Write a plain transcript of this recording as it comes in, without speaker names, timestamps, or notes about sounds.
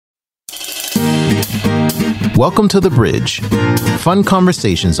Welcome to The Bridge. Fun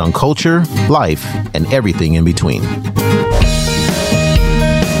conversations on culture, life, and everything in between.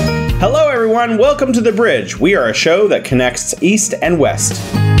 Hello, everyone. Welcome to The Bridge. We are a show that connects East and West.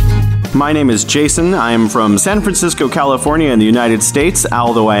 My name is Jason. I am from San Francisco, California in the United States,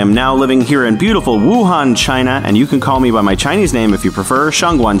 although I am now living here in beautiful Wuhan, China, and you can call me by my Chinese name if you prefer,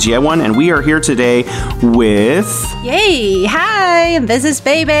 Shangguan Jiewan, and we are here today with... Yay! Hi, this is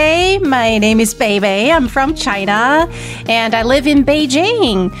Beibei. My name is Beibei. I'm from China, and I live in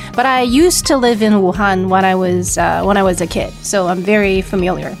Beijing, but I used to live in Wuhan when I was a kid, so I'm very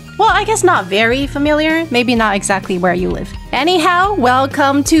familiar. Well, I guess not very familiar. Maybe not exactly where you live. Anyhow,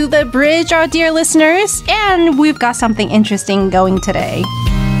 welcome to The Bridge, our dear listeners. And we've got something interesting going today.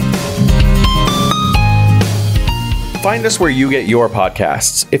 Find us where you get your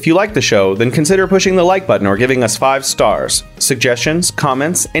podcasts. If you like the show, then consider pushing the like button or giving us 5 stars. Suggestions,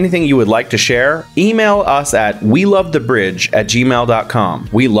 comments, anything you would like to share, email us at welovethebridge@gmail.com.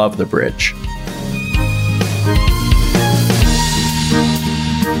 We love the bridge.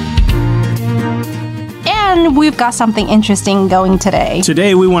 And we've got something interesting going today.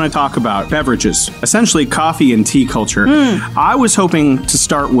 Today we want to talk about beverages, essentially coffee and tea culture. I was hoping to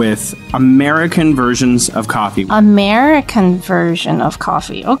start with American versions of coffee. American version of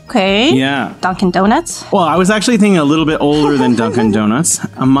coffee. Okay. Yeah. Dunkin' Donuts? Well, I was actually thinking a little bit older than Dunkin' Donuts.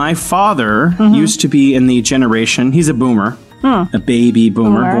 My father used to be in the generation, he's a boomer. A baby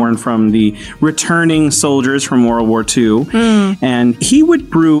boomer born from the returning soldiers from World War II. And he would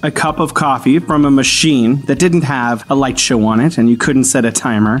brew a cup of coffee from a machine that didn't have a light show on it and you couldn't set a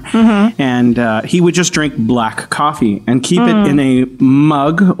timer. And he would just drink black coffee and keep it in a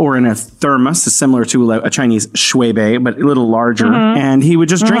mug or in a thermos, similar to a Chinese shui bei, but a little larger. And he would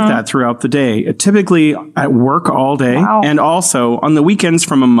just drink that throughout the day, typically at work all day and also on the weekends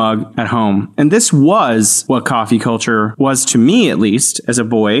from a mug at home. And this was what coffee culture was to me, at least, as a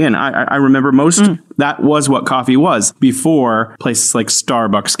boy. And I remember that was what coffee was before places like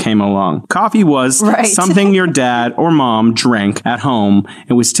Starbucks came along. Coffee was something your dad or mom drank at home.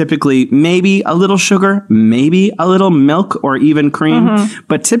 It was typically maybe a little sugar, maybe a little milk or even cream,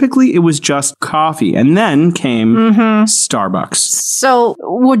 but typically it was just coffee. And then came Starbucks. So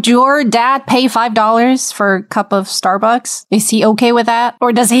would your dad pay $5 for a cup of Starbucks? Is he okay with that?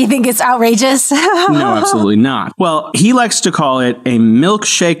 Or does he think it's outrageous? No, absolutely not. Well, he likes to call it a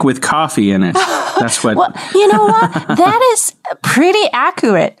milkshake with coffee in it. That's what... Well, you know what? That is pretty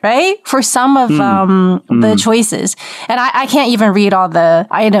accurate, right? For some of the choices. And I can't even read all the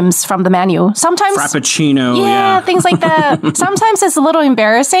items from the menu. Sometimes... Frappuccino, things like that. Sometimes it's a little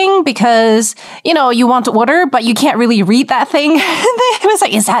embarrassing because, you want to order, but you can't really read that thing. It was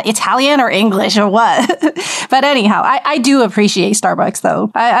like, is that Italian or English or what? But anyhow, I do appreciate Starbucks,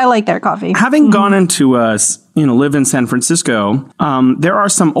 though. I like their coffee. Having gone into live in San Francisco, there are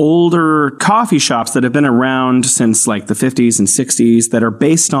some older coffee shops that have been around since like the 50s and 60s that are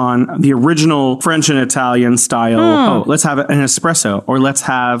based on the original French and Italian style. Oh, let's have an espresso, or let's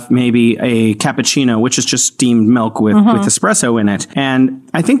have maybe a cappuccino, which is just steamed milk with espresso in it. And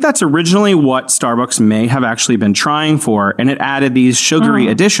I think that's originally what Starbucks may have actually been trying for. And it added these sugary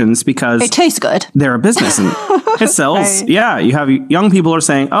additions because it tastes good. They're a business and it sells. Yeah. You have young people are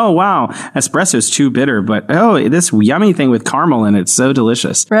saying, oh, wow, espresso is too bitter, but this yummy thing with caramel in it, it's so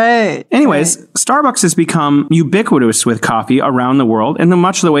delicious. Right. Anyways, Starbucks has become ubiquitous with coffee around the world in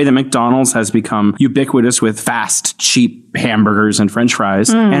much the way that McDonald's has become ubiquitous with fast, cheap hamburgers and French fries.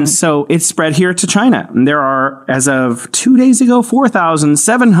 And so it's spread here to China. And there are, as of 2 days ago,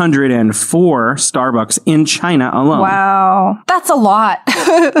 4,704 Starbucks in China alone. Wow. That's a lot.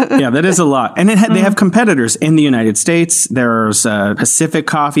 Yeah, that is a lot. And they have competitors in the United States. There's Pacific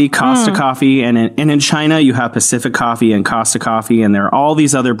Coffee, Costa Coffee, and in China you have Pacific Coffee and Costa Coffee, and there are all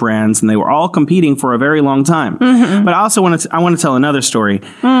these other brands, and they were all competing for a very long time. But I also want to tell another story.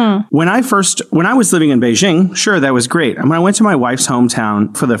 When I was living in Beijing, sure, that was great. And when I went to my wife's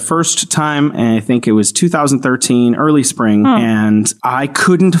hometown for the first time, and I think it was 2013, early spring, and I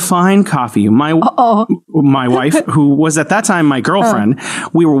couldn't find coffee. My wife, who was at that time my girlfriend,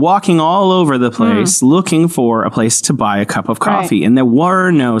 we were walking all over the place looking for a place to buy a cup of coffee, and there were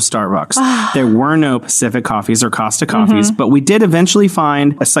no Starbucks. There were no Pacific Coffees or Costa Coffees, but we did eventually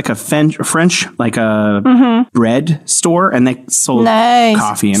find it's like a French, like a bread store, and they sold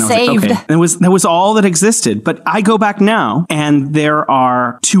coffee. And I was like, okay. And that was all that existed. But I go back now, and there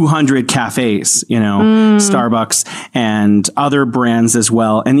are 200 cafes, Starbucks and other brands as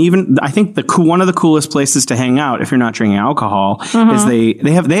well. And even I think one of the coolest places to hang out if you're not drinking alcohol is they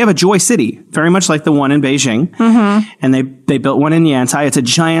have a Joy City, very much like the one in Beijing, and they They built one in Yantai. It's a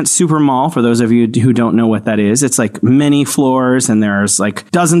giant super mall, for those of you who don't know what that is. It's like many floors, and there's like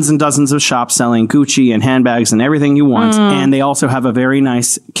dozens and dozens of shops selling Gucci and handbags and everything you want. And they also have a very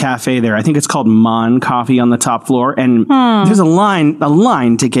nice cafe there. I think it's called Mon Coffee on the top floor. And there's a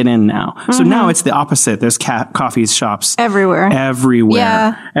line to get in now. So now it's the opposite. There's coffee shops everywhere.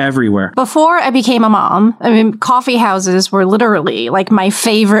 Everywhere. Before I became a mom, I mean, coffee houses were literally like my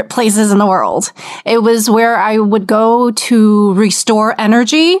favorite places in the world. It was where I would go to restore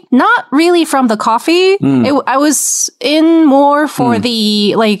energy, not really from the coffee. I was in more for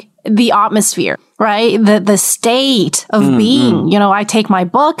the atmosphere, right? The state of being. You know, I take my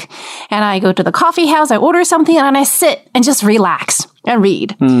book and I go to the coffee house, I order something, and I sit and just relax and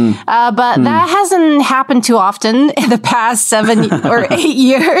read. But that hasn't happened too often in the past 7 or 8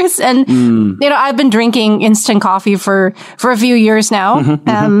 years. And, you know, I've been drinking instant coffee for a few years now.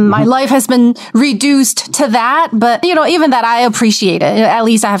 My life has been reduced to that. But, you know, even that, I appreciate it. At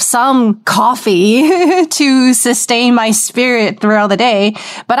least I have some coffee to sustain my spirit throughout the day.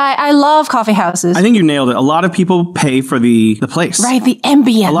 But I love coffee houses. I think you nailed it. A lot of people pay for the place. Right, the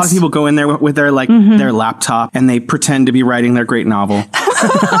ambience. A lot of people go in there with their their laptop and they pretend to be writing their great novel.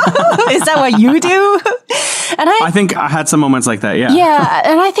 Is that what you do? And I think I had some moments like that, yeah. Yeah,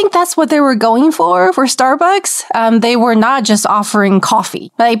 and I think that's what they were going for Starbucks. They were not just offering coffee,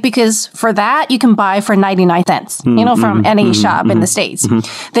 like, because for that you can buy for 99 cents, you know, from any shop in the States.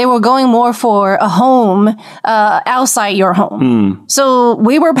 They were going more for a home outside your home. So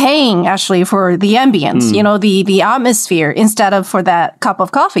we were paying actually for the ambience, you know, the atmosphere instead of for that cup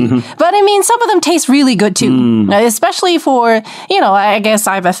of coffee. But I mean, some of them taste really good too, especially for, you know, I guess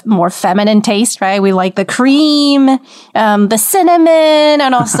I have a more feminine taste, right? We like the cream, the cinnamon,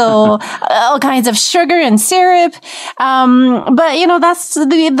 and also all kinds of sugar and syrup. But you know, that's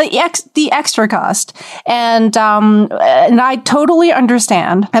the extra cost. And I totally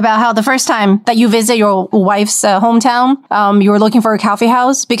understand about how the first time that you visit your wife's hometown, you were looking for a coffee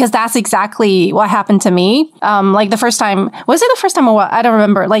house, because that's exactly what happened to me. Like the first time, was it the first time or what? I don't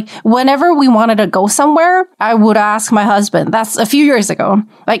remember. Like whenever we wanted to go somewhere, I would ask my husband. That's a few years ago.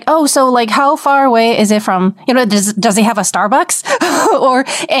 Like, oh, so like how far away is it from, you know, does he have a Starbucks or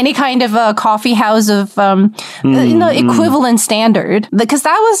any kind of a coffee house of, you know, equivalent standard? Because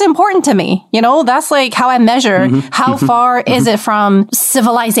that was important to me. You know, that's like how I measure how far is it from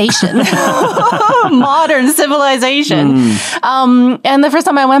civilization, modern civilization. And the first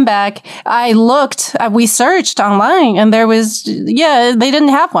time I went back, I looked, we searched online, and there was, they didn't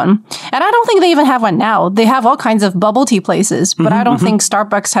have one. And I don't think they even have one now. They have all kinds of bubble tea places, but I don't think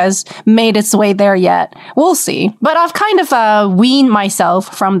Starbucks has made its way there yet. We'll see. But I've kind of weaned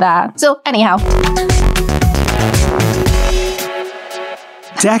myself from that. So anyhow.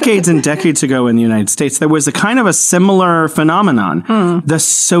 Decades and decades ago in the United States, there was a kind of a similar phenomenon. The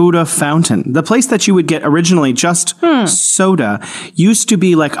soda fountain. The place that you would get originally just soda used to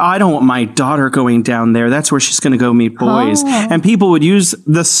be like, I don't want my daughter going down there. That's where she's going to go meet boys. And people would use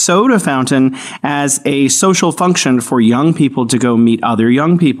the soda fountain as a social function for young people to go meet other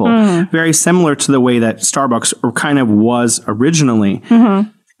young people. Very similar to the way that Starbucks kind of was originally.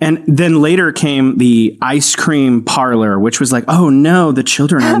 And then later came the ice cream parlor, which was like, oh no, the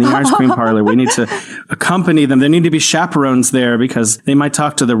children are in the ice cream parlor. We need to accompany them. There need to be chaperones there because they might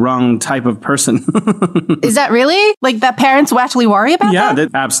talk to the wrong type of person. Is that really? Like that parents will actually worry about that? Yeah,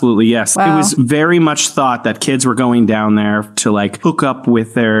 absolutely, yes. Wow. It was very much thought that kids were going down there to like hook up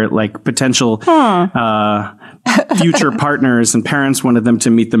with their like potential future partners, and parents wanted them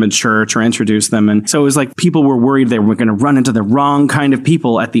to meet them in church or introduce them. And so it was like people were worried they were going to run into the wrong kind of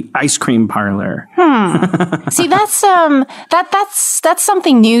people at the ice cream parlor. See, that's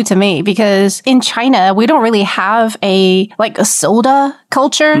something new to me, because in China, we don't really have a soda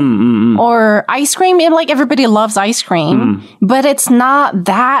culture or ice cream. And like everybody loves ice cream, but it's not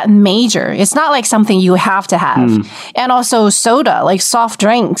that major. It's not like something you have to have. And also soda, like soft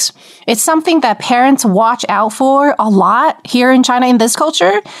drinks. It's something that parents watch out for a lot here in China in this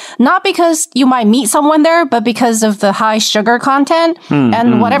culture. Not because you might meet someone there, but because of the high sugar content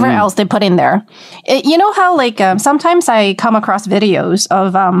and whatever else they put in there. You know how like sometimes I come across videos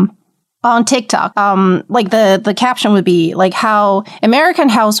of on TikTok, like the caption would be like how American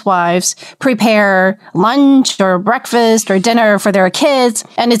housewives prepare lunch or breakfast or dinner for their kids.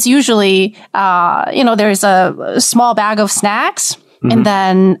 And it's usually, there's a small bag of snacks. and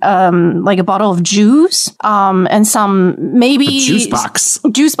then like a bottle of juice, and some maybe juice box.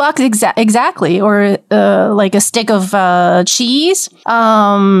 Exactly, or like a stick of cheese,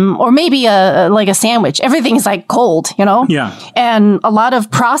 or maybe like a sandwich. Everything's like cold, you know? Yeah. And a lot of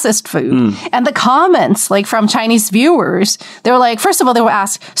processed food. And the comments like from Chinese viewers, they were like, first of all, they were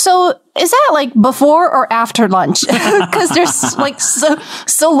asked, so is that like before or after lunch? Because there's like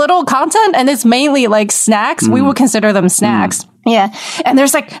so little content, and it's mainly like snacks. We would consider them snacks. Yeah. And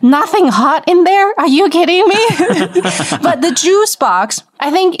there's like nothing hot in there. Are you kidding me? But the juice box,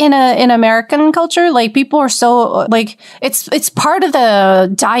 I think in American culture, like people are so like, it's part of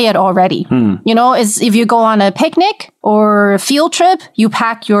the diet already. You know, is if you go on a picnic or a field trip, you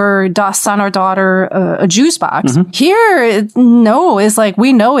pack your son or daughter a juice box. Here, no, it's like,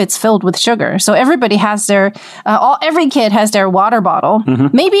 we know it's filled with sugar. So everybody has their, every kid has their water bottle.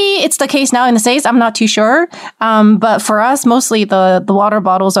 Maybe it's the case now in the States. I'm not too sure. But for us, mostly the water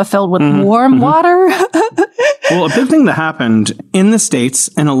bottles are filled with warm water. Well, a big thing that happened in the States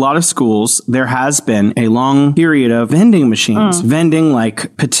in a lot of schools, there has been a long period of vending machines, vending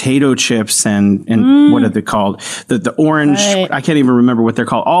like potato chips and what are they called? The orange, I can't even remember what they're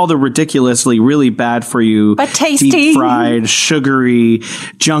called. All the ridiculously really bad for you, but tasty, deep fried, sugary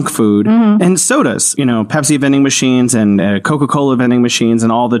junk food and sodas, you know, Pepsi vending machines and Coca-Cola vending machines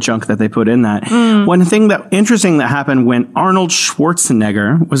and all the junk that they put in that. One thing interesting that happened when Arnold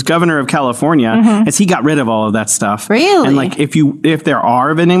Schwarzenegger was governor of California is he got rid of all of that stuff. Really? And like if there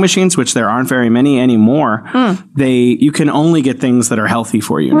are vending machines, which there aren't very many anymore, you can only get things that are healthy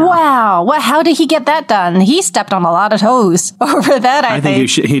for you now. Wow. Well, how did he get that done? He stepped on a lot of toes over that, I think.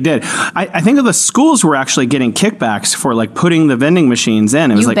 He did. I think the schools were actually getting kickbacks for like putting the vending machines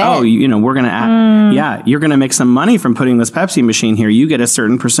in. It was oh, you know, we're going to you're going to make some money from putting this Pepsi machine here. You get a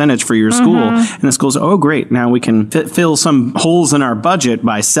certain percentage for your school. And the school's, oh, great. Now we can fill some holes in our budget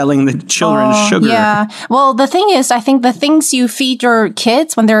by selling the children sugar. Yeah. Well, the thing is, I think the things you feed your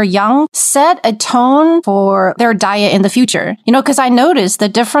kids when they're young set a tone for their diet in the future. You know, because I noticed the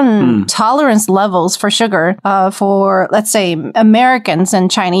different tolerance levels for sugar for, let's say, Americans and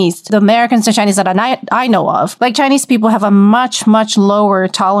Chinese. The Americans and Chinese that I know of, like Chinese people have a much, much lower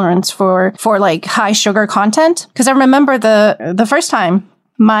tolerance for like high sugar content. Because I remember the first time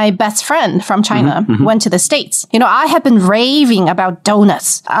my best friend from China went to the States. You know, I had been raving about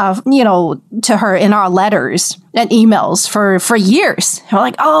donuts, you know, to her in our letters and emails for years. We're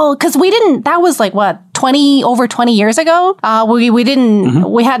like, oh, because that was like what, over 20 years ago?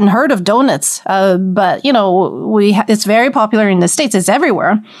 We hadn't heard of donuts, but you know, it's very popular in the States. It's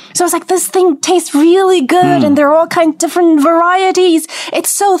everywhere. So I was like, this thing tastes really good, and there are all kinds of different varieties. It's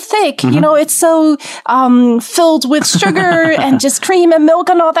so thick, you know, it's so filled with sugar and just cream and milk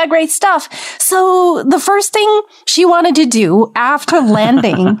and all that great stuff. So the first thing she wanted to do after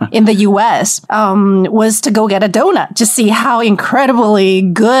landing in the US was to go get a donut, just see how incredibly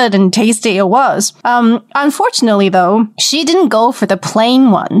good and tasty it was. Unfortunately, though, she didn't go for the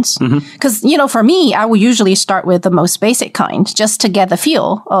plain ones. Because, you know, for me, I would usually start with the most basic kind just to get the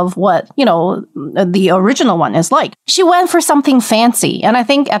feel of what, you know, the original one is like. She went for something fancy. And I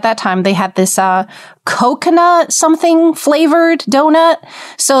think at that time they had this coconut something flavored donut.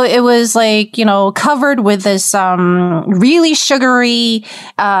 So it was like, you know, covered with this really sugary,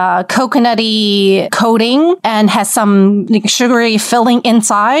 coconutty coating and has some like, sugary filling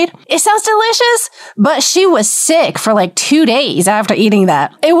inside. It sounds delicious, but she was sick for like 2 days after eating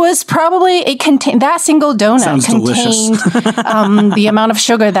that. It was probably, that single donut contained the amount of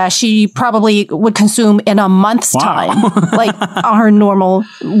sugar that she probably would consume in a month's time, like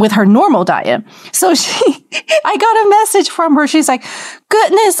with her normal diet. So I got a message from her. She's like,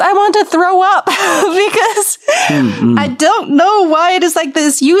 goodness, I want to throw up because I don't know why it is like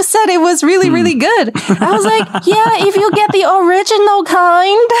this. You said it was really, really good. I was like, yeah, if you get the original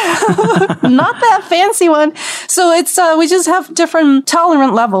kind, not that fancy one. So it's, we just have different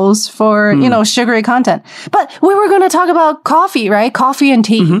tolerant levels for, you know, sugary content. But we were going to talk about coffee, right? Coffee and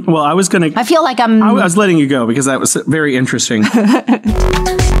tea. Well, I feel like I was letting you go because that was very interesting.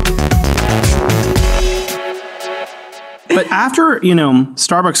 But after, you know,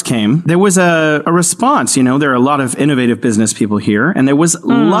 Starbucks came, there was a response. You know, there are a lot of innovative business people here, and there is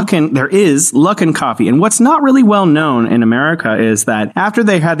Luckin Coffee. And what's not really well known in America is that after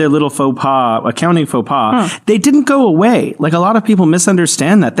they had their little accounting faux pas, they didn't go away. Like a lot of people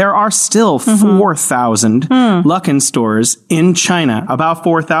misunderstand that. There are still 4,000 Luckin stores in China, about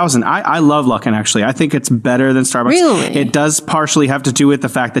 4,000. I love Luckin, actually. I think it's better than Starbucks. Really? It does partially have to do with the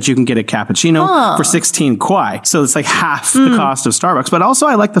fact that you can get a cappuccino for 16 kwai. So it's like half half the cost of Starbucks. But also,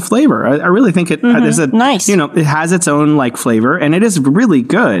 I like the flavor. I really think it there's a Nice. it has its own like flavor, and it is really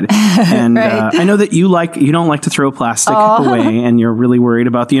good. And Right. I know that you don't like to throw plastic away, and you're really worried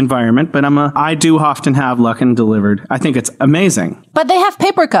about the environment. But I do often have Luckin delivered. I think it's amazing. But they have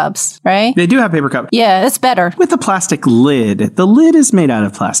paper cups, right? They do have paper cups. Yeah, it's better. With the plastic lid. The lid is made out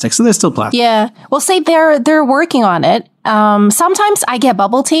of plastic, so there's still plastic. Yeah. Well, say they're working on it. Sometimes I get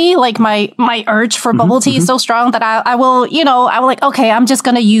bubble tea. Like my urge for bubble tea is so strong that I will like, okay, I'm just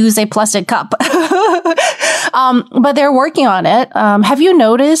going to use a plastic cup. But they're working on it. Have you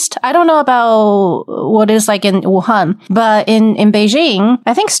noticed? I don't know about what it's like in Wuhan, but in Beijing,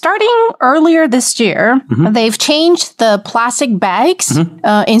 I think starting earlier this year, they've changed the plastic bags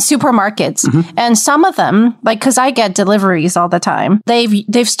in supermarkets, and some of them, like, because I get deliveries all the time,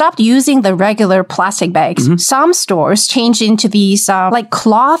 they've stopped using the regular plastic bags. Some stores changed into these like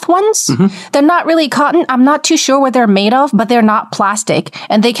cloth ones. They're not really cotton. I'm not too sure what they're made of, but they're not plastic,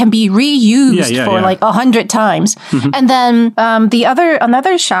 and they can be reused for like 100 times. And then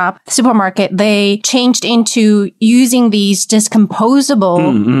another supermarket, they changed into using these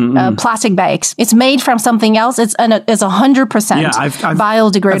discomposable plastic bags. It's made from something else. It's 100%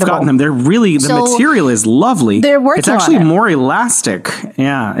 biodegradable. I've gotten them. They're really, the material is lovely. They're working It's actually on it. more elastic.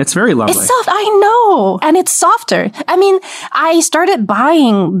 Yeah, it's very lovely. It's soft. I know. And it's softer. I mean, I started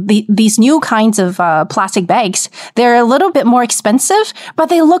buying these new kinds of plastic bags. They're a little bit more expensive, but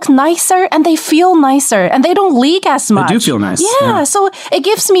they look nicer and they feel nicer and they don't leak as much. They do feel nice. Yeah. So it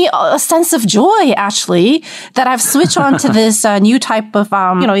gives me a sense of joy, actually, that I've switched on to this new type of,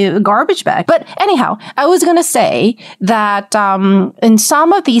 garbage bag. But anyhow, I was going to say that in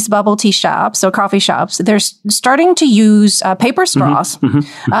some of these bubble tea shops or coffee shops, they're starting to use paper straws.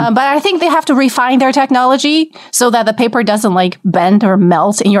 But I think they have to refine their technology so that the paper doesn't like bend or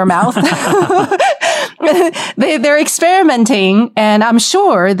melt in your mouth. They're experimenting, and I'm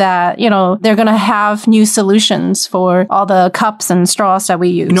sure that, they're going to have new solutions for all the cups and straws that we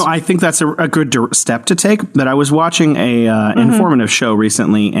use. I think that's a good step to take. But I was watching a informative show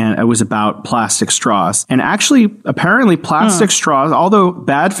recently, and it was about plastic straws. And actually, apparently, plastic straws, although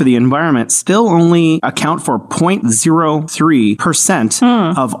bad for the environment, still only account for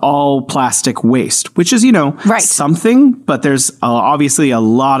 0.03% of all plastic waste, which is, something. But there's obviously a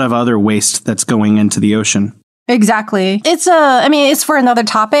lot of other waste that's going into the ocean. Exactly. It's for another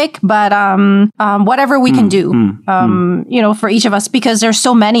topic, but whatever we can do, for each of us, because there's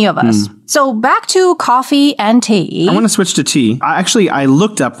so many of us. So back to coffee and tea. I want to switch to tea. I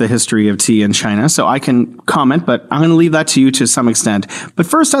looked up the history of tea in China, so I can comment, but I'm going to leave that to you to some extent. But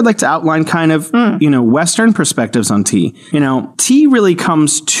first, I'd like to outline kind of, Western perspectives on tea. Tea really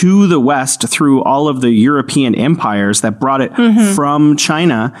comes to the West through all of the European empires that brought it from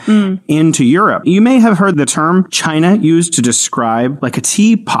China into Europe. You may have heard the term China used to describe like a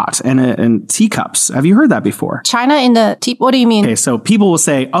teapot and teacups. Have you heard that before? China in the tea? What do you mean? Okay, so people will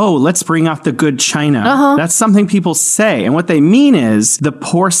say, oh, let's bring out the good china. That's something people say. And what they mean is the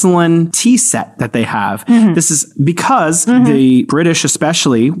porcelain tea set that they have. This is because the British,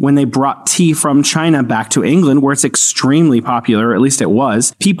 especially when they brought tea from China back to England, where it's extremely popular, at least it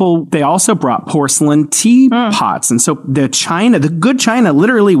was, they also brought porcelain tea pots. And so the good china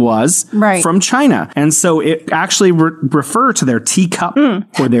literally was from China. And so it actually refer to their teacup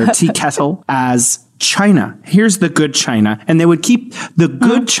or their tea kettle as China. Here's the good china. And they would keep the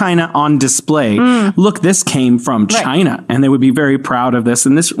good china on display. Look, this came from China. And they would be very proud of this.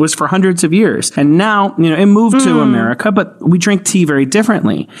 And this was for hundreds of years. And now, it moved to America, but we drink tea very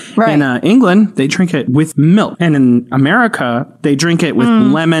differently. In England, they drink it with milk. And in America, they drink it with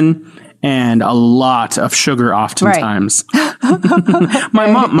lemon and a lot of sugar oftentimes. My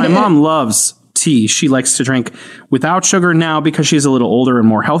mom loves tea. She likes to drink without sugar now because she's a little older and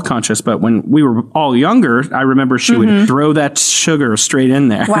more health conscious. But when we were all younger, I remember she would throw that sugar straight in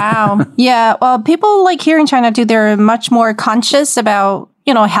there. Wow. Yeah. Well, people like here in China too, they're much more conscious about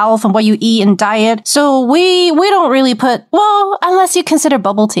health and what you eat and diet. So we don't really unless you consider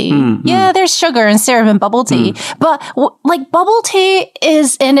bubble tea. Yeah, there's sugar and syrup in bubble tea. But bubble tea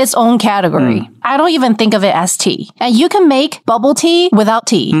is in its own category. I don't even think of it as tea. And you can make bubble tea without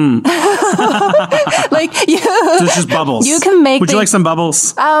tea. It's just bubbles. You can make. Would you like some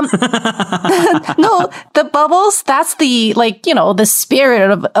bubbles? No, the bubbles, that's the the spirit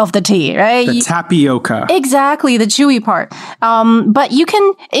of the tea, right? The tapioca. Exactly, the chewy part. But you can,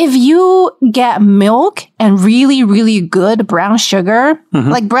 if you get milk and really, really good brown sugar,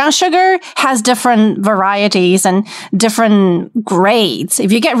 like brown sugar has different varieties and different grades.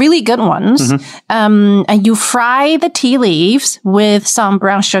 If you get really good ones, and you fry the tea leaves with some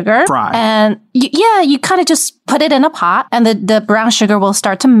brown sugar, And you kind of just put it in a pot and the brown sugar will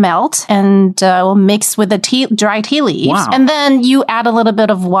start to melt and will mix with the dry tea leaves. Wow. And then you add a little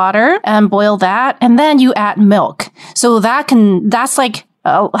bit of water and boil that. And then you add milk. So that's like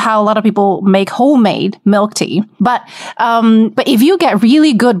how a lot of people make homemade milk tea. But if you get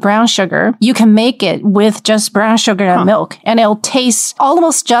really good brown sugar, you can make it with just brown sugar and milk, and it'll taste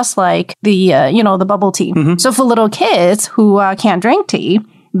almost just like the bubble tea. So for little kids who can't drink tea,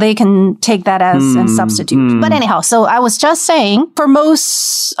 they can take that as a substitute. But anyhow, so I was just saying, for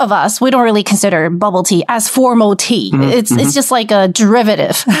most of us, we don't really consider bubble tea as formal tea. It's just like a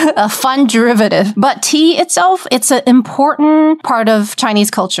derivative, a fun derivative. But tea itself, it's an important part of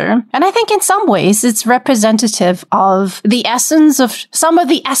Chinese culture. And I think in some ways, it's representative of some of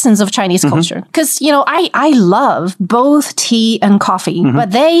the essence of Chinese culture. Because, I love both tea and coffee,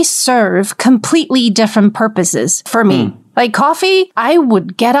 but they serve completely different purposes for me. Like coffee, I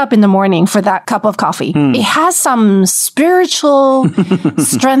would get up in the morning for that cup of coffee. It has some spiritual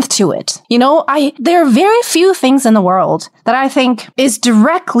strength to it. There are very few things in the world that I think is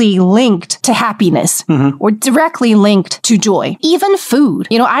directly linked to happiness or directly linked to joy. Even food.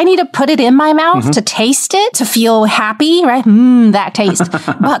 I need to put it in my mouth to taste it, to feel happy, right? That taste.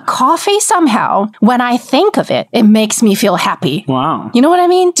 But coffee somehow, when I think of it, it makes me feel happy. Wow. You know what I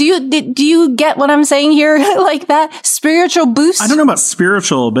mean? Do you get what I'm saying here? Like that spiritual boost? I don't know about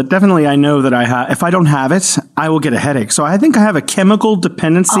spiritual, but definitely I know that if I don't have it, I will get a headache. So I think I have a chemical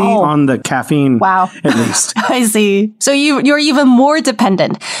dependency on the caffeine. Wow. At least. I see. So you're even more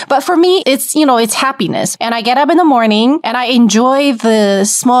dependent. But for me, it's happiness. And I get up in the morning and I enjoy the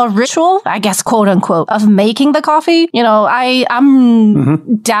small ritual, I guess, quote unquote, of making the coffee.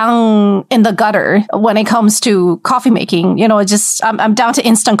 I'm down in the gutter when it comes to coffee making. I'm down to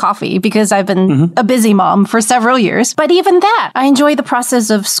instant coffee because I've been a busy mom for several years. But even that, I enjoy the process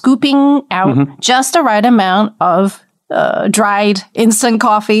of scooping out just the right amount of dried instant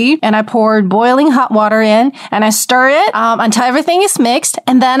coffee, and I poured boiling hot water in, and I stir it until everything is mixed,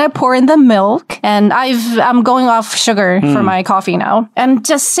 and then I pour in the milk, and I'm going off sugar for my coffee now. And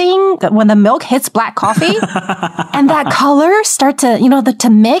just seeing that when the milk hits black coffee, and that color start to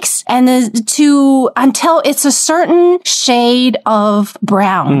mix and until it's a certain shade of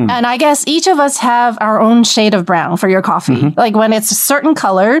brown. And I guess each of us have our own shade of brown for your coffee. Like when it's a certain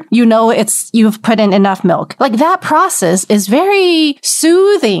color, you've put in enough milk. Like that process is very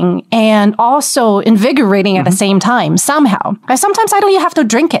soothing and also invigorating at the same time, somehow. Sometimes I don't even have to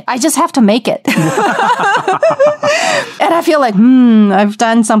drink it. I just have to make it. And I feel like, I've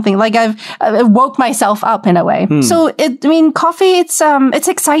done something. Like I've woke myself up in a way. So coffee, it's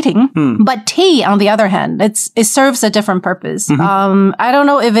exciting. But tea, on the other hand, it serves a different purpose. I don't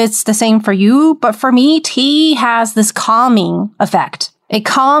know if it's the same for you, but for me, tea has this calming effect. It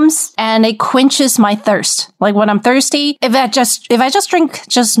calms and it quenches my thirst. Like when I'm thirsty, if I just drink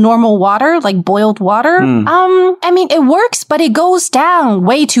just normal water, like boiled water, it works, but it goes down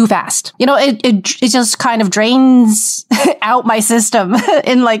way too fast. It just kind of drains out my system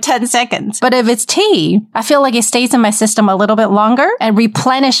in like 10 seconds. But if it's tea, I feel like it stays in my system a little bit longer and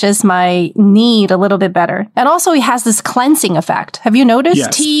replenishes my need a little bit better. And also it has this cleansing effect. Have you noticed?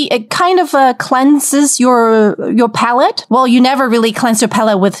 Yes. Tea, it kind of cleanses your palate. Well, you never really cleanse your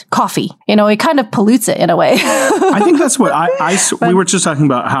palate with coffee. It kind of pollutes it in a way. I think that's what we were just talking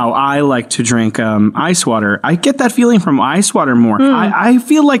about how I like to drink ice water. I get that feeling from ice water more. I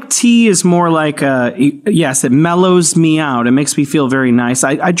feel like tea is more like, yes, it mellows me out. It makes me feel very nice.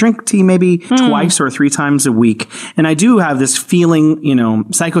 I drink tea maybe twice or 3 times a week. And I do have this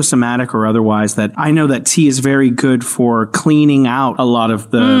feeling, psychosomatic or otherwise, that I know that tea is very good for cleaning out a lot of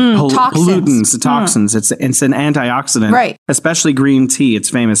the pollutants, the toxins. It's an antioxidant, right? Especially green tea. It's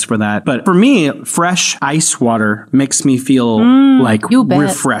famous for that. But for me, fresh ice water makes me feel like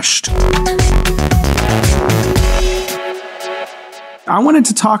refreshed. I wanted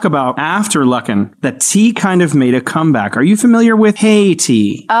to talk about after Luckin that tea kind of made a comeback. Are you familiar with Hey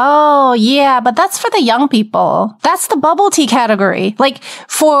Tea? Oh, yeah, but that's for the young people. That's the bubble tea category. Like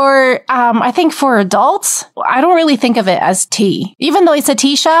I think for adults, I don't really think of it as tea. Even though it's a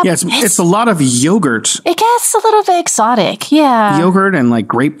tea shop. Yeah, it's a lot of yogurt. It gets a little bit exotic, yeah. Yogurt and like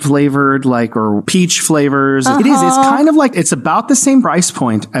grape flavored, or peach flavors. It is. It's kind of like, it's about the same price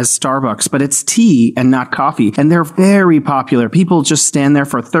point as Starbucks, but it's tea and not coffee. And they're very popular. People just just stand there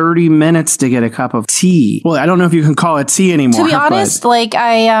for 30 minutes to get a cup of tea. Well, I don't know if you can call it tea anymore. To be honest, like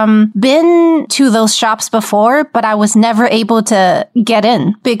I been to those shops before, but I was never able to get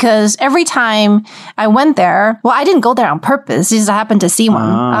in because every time I went there, well, I didn't go there on purpose. Just I happened to see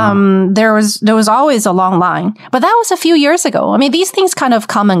one. There was always a long line, but that was a few years ago. I mean, these things kind of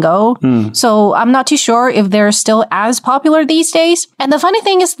come and go. So I'm not too sure if they're still as popular these days. And the funny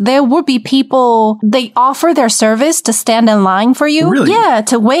thing is there would be people, they offer their service to stand in line for you. Really? Yeah,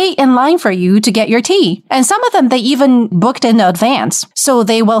 to wait in line for you to get your tea. And some of them, they even booked in advance. So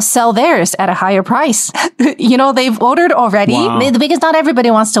they will sell theirs at a higher price. You know, they've ordered already because not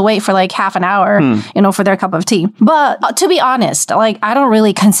everybody wants to wait for like half an hour, you know, for their cup of tea. But to be honest, like I don't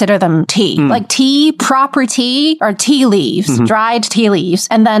really consider them tea. Like tea, proper tea, or tea leaves, dried tea leaves.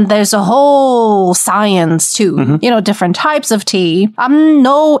 And then there's a whole science too, you know, different types of tea. I'm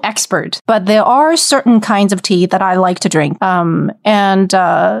no expert, but there are certain kinds of tea that I like to drink. And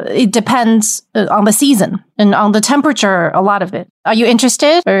it depends on the season and on the temperature, a lot of it. Are you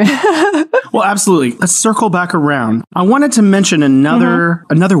interested? Well, absolutely. Let's circle back around. I wanted to mention another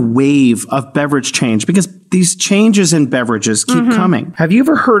wave of beverage change because these changes in beverages keep coming. Have you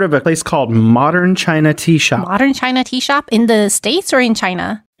ever heard of a place called Modern China Tea Shop? Modern China Tea Shop in the States or in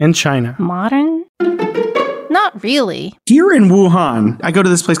China? In China. Modern? Not really. Here in Wuhan, I go to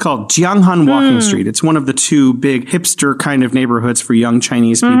this place called Jianghan Walking Street. It's one of the two big hipster kind of neighborhoods for young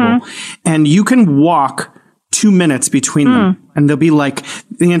Chinese people. And you can walk 2 minutes between them. And there'll be like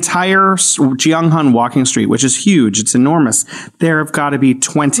the entire Jianghan Walking Street, which is huge. It's enormous. There have got to be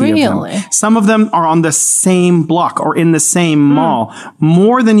 20 of them. Some of them are on the same block or in the same mall.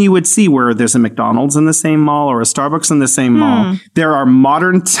 More than you would see where there's a McDonald's in the same mall or a Starbucks in the same mall. There are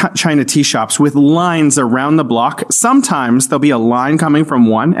modern China tea shops with lines around the block. Sometimes there'll be a line coming from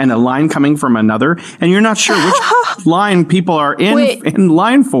one and a line coming from another. And you're not sure which line people are in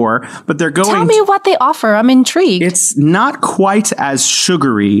line for, but they're going... Tell me what they offer. I'm intrigued. It's not quite as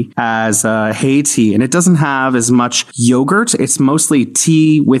sugary as Hei tea, and it doesn't have as much yogurt. It's mostly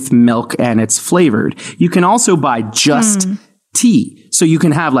tea with milk, and it's flavored. You can also buy just tea. So you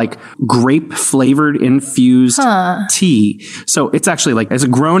can have like grape flavored infused tea. So it's actually like, it's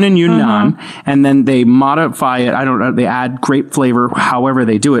grown in Yunnan and then they modify it. I don't know. They add grape flavor, however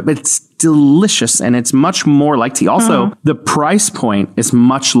they do it, but it's delicious and it's much more like tea. Also, the price point is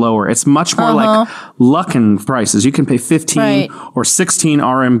much lower. It's much more like Luckin prices. You can pay 15 or 16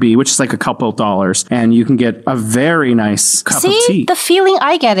 RMB, which is like a couple dollars, and you can get a very nice cup of tea. The feeling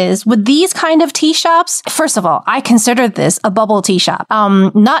I get is with these kind of tea shops, first of all, I consider this a bubble tea shop.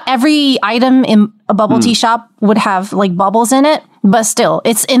 Not every item in a bubble tea shop would have like bubbles in it, but still,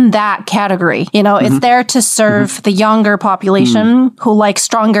 it's in that category. You know, it's there to serve the younger population who like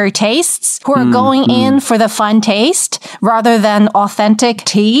stronger tastes, who are going in for the fun taste rather than authentic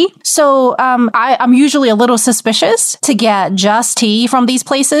tea. So I'm usually a little suspicious to get just tea from these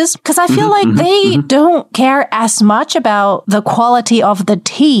places because I feel like they don't care as much about the quality of the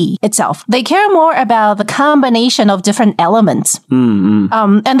tea itself. They care more about the combination of different elements.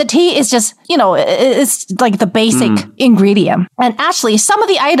 And the tea is just, you know, it's like the basic ingredient. And actually, some of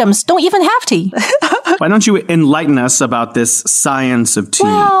the items don't even have tea. Why don't you enlighten us about this science of tea?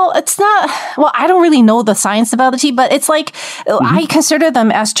 Well, it's not... Well, I don't really know the science about the tea, but it's like, I consider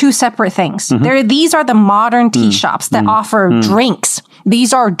them as two separate things. These are the modern tea shops that offer drinks.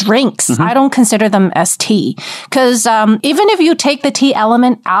 These are drinks. I don't consider them as tea. Because even if you take the tea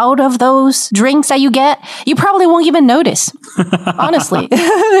element out of those drinks that you get, you probably won't even notice. Honestly.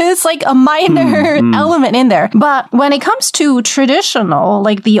 It's like a minor element in there. But when it comes to traditional,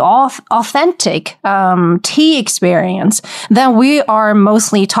 like the authentic tea experience, then we are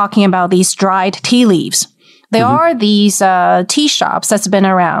mostly talking about these dried tea leaves. There are these tea shops that's been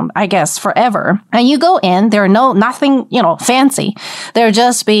around, I guess, forever. And you go in, there are nothing, you know, fancy. There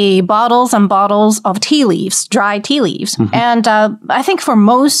just be bottles and bottles of tea leaves, dried tea leaves. And I think for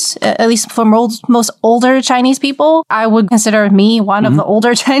most, at least for most older Chinese people, I would consider me one of the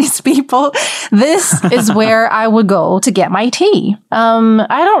older Chinese people. This is where I would go to get my tea.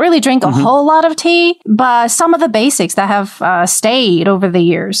 I don't really drink a whole lot of tea, but some of the basics that have stayed over the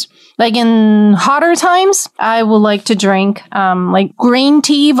years. Like in hotter times, I would like to drink like green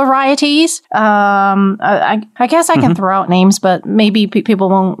tea varieties. I guess I can throw out names, but maybe people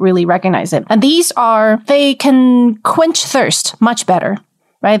won't really recognize it. And these they can quench thirst much better.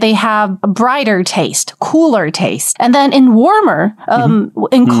 right? They have a brighter taste, cooler taste. And then in warmer,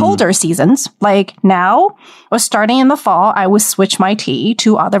 in colder seasons, like now, or starting in the fall, I would switch my tea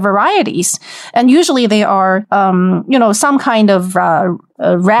to other varieties. And usually they are, some kind of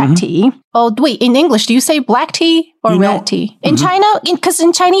red tea. Oh, wait, in English, do you say black tea or red tea? In China, because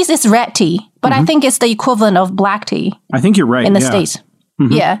in Chinese, it's red tea, but I think it's the equivalent of black tea. I think you're right. In the States.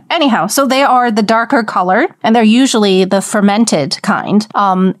 Yeah. Anyhow, so they are the darker color, and they're usually the fermented kind.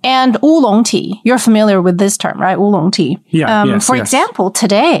 And oolong tea. You're familiar with this term, right? Oolong tea. Yeah. For example,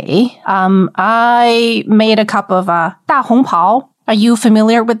 today, I made a cup of 大红袍. Are you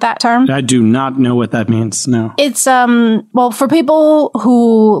familiar with that term? I do not know what that means. No. It's, for people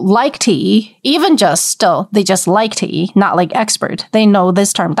who like tea, even they just like tea, not like expert, they know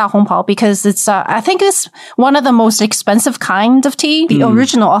this term, 大红袍, because it's, I think it's one of the most expensive kind of tea, the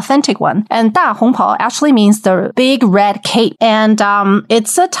original authentic one. And 大红袍 actually means the big red cape. And,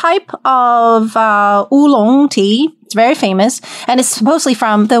 it's a type of, oolong tea. It's very famous. And it's supposedly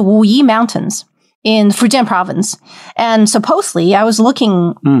from the Wuyi Mountains in Fujian province. And supposedly, I was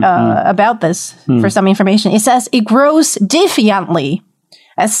looking about this for some information. It says it grows defiantly,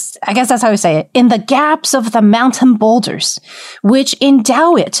 I guess that's how you say it, in the gaps of the mountain boulders, which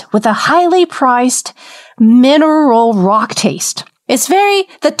endow it with a highly priced mineral rock taste.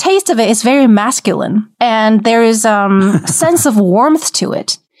 The taste of it is very masculine, and there is a sense of warmth to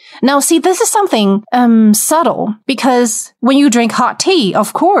it. Now, see, this is something subtle, because when you drink hot tea,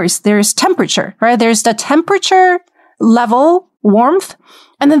 of course, there's temperature, right? There's the temperature level warmth,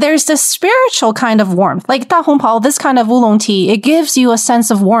 and then there's the spiritual kind of warmth. Like 大红袍, this kind of oolong tea, it gives you a sense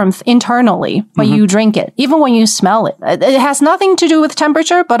of warmth internally when you drink it, even when you smell it. It has nothing to do with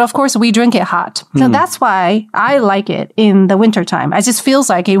temperature, but of course, we drink it hot. So that's why I like it in the wintertime. It just feels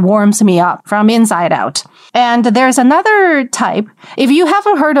like it warms me up from inside out. And there's another type. If you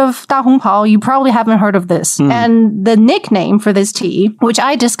haven't heard of 大红袍, you probably haven't heard of this. And the nickname for this tea, which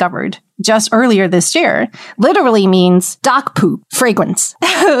I discovered just earlier this year, literally means dog poop fragrance.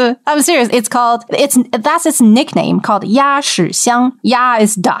 I'm serious. That's its nickname, called 鸭屎香. Ya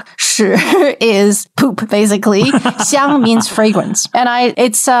is duck. 屎 is poop, basically. 香 means fragrance. And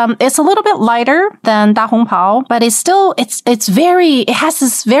it's a little bit lighter than 大红袍, but it has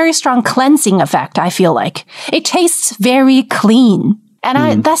this very strong cleansing effect, I feel like. It tastes very clean.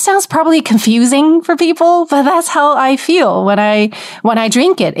 And that sounds probably confusing for people, but that's how I feel when I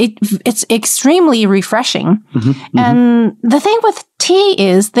drink it. It's extremely refreshing. And the thing with tea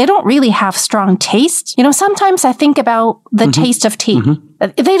is they don't really have strong taste. Sometimes I think about the taste of tea.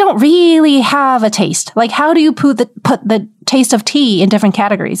 They don't really have a taste. Like, how do you put the taste of tea in different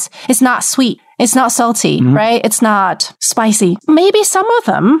categories? It's not sweet. It's not salty, right? It's not spicy. Maybe some of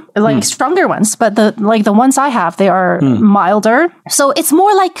them, like stronger ones, but the ones I have, they are milder. So it's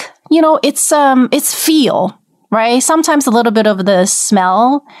more like, it's feel, right? Sometimes a little bit of the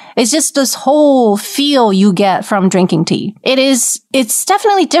smell. It's just this whole feel you get from drinking tea. It's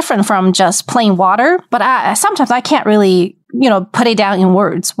definitely different from just plain water, but sometimes I can't really put it down in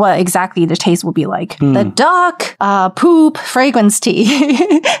words, what exactly the taste will be like. The duck, poop, fragrance tea.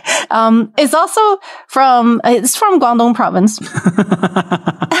 It's also from Guangdong province.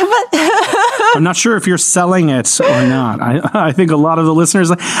 I'm not sure if you're selling it or not. I think a lot of the listeners,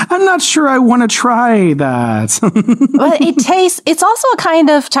 I'm not sure I want to try that. But it's also a kind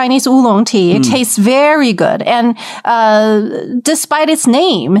of Chinese oolong tea. It tastes very good. And despite its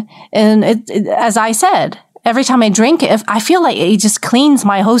name, and as I said, every time I drink it, I feel like it just cleans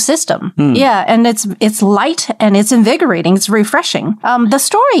my whole system. Yeah, and it's light and it's invigorating. It's refreshing. The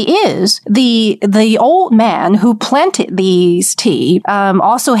story is the old man who planted these tea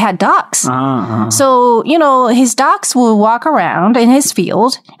also had ducks. So his ducks will walk around in his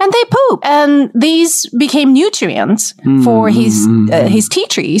field and they poop, and these became nutrients for his tea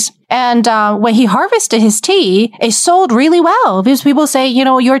trees. And when he harvested his tea, it sold really well because people say,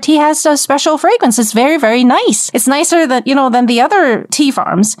 your tea has a special fragrance. It's very, very nice. It's nicer than the other tea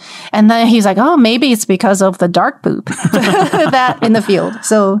farms. And then he's like, oh, maybe it's because of the dark poop that in the field.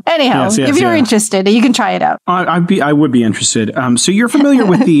 So anyhow, if you're interested, you can try it out. I would be interested. So you're familiar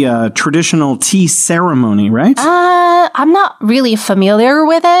with the traditional tea ceremony, right? I'm not really familiar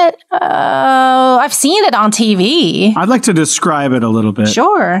with it. I've seen it on TV. I'd like to describe it a little bit.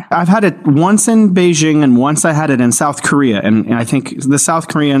 Sure. I've had it once in Beijing and once I had it in South Korea. And I think the South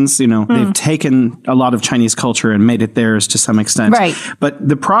Koreans, they've taken a lot of Chinese culture and made it theirs to some extent. Right. But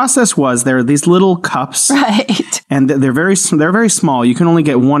the process was there are these little cups. Right. And they're very small. You can only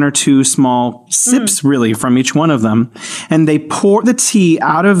get one or two small sips really from each one of them. And they pour the tea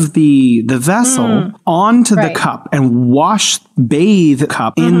out of the vessel onto the cup and then bathe the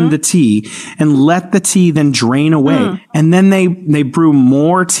cup in the tea and let the tea then drain away. And then they brew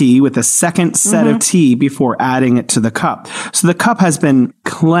more tea with a second set of tea before adding it to the cup. So the cup has been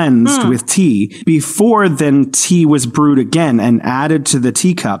cleansed with tea before then tea was brewed again and added to the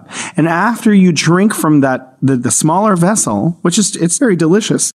teacup. And after you drink from that, the smaller vessel, which is, it's very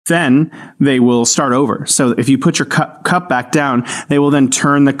delicious, then they will start over. So if you put your cup back down, they will then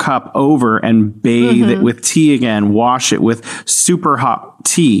turn the cup over and bathe it with tea again, wash it with super hot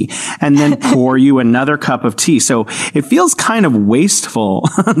tea, and then pour you another cup of tea. So it feels kind of wasteful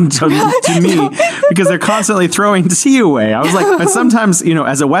to me because they're constantly throwing tea away. I was like, but sometimes,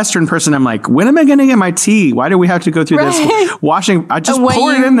 as a Western person, I'm like, when am I going to get my tea? Why do we have to go through this washing? I just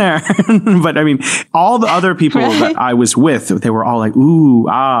pour it in there. But I mean, all the other people that I was with, they were all like, ooh,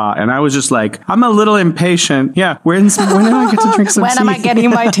 ah. And I was just like, I'm a little impatient. Yeah. When do I get to drink some tea? When am I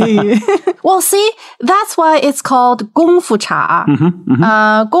getting my tea? Well, see, that's why it's called 功夫茶.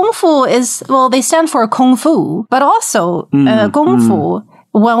 Gong Fu is, they stand for Kung Fu, but also Gong Fu,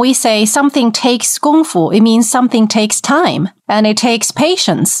 when we say something takes Gong Fu, it means something takes time and it takes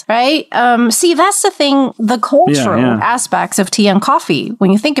patience, right? See, that's the thing, the cultural aspects of tea and coffee,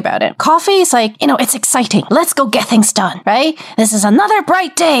 when you think about it. Coffee is like, it's exciting. Let's go get things done, right? This is another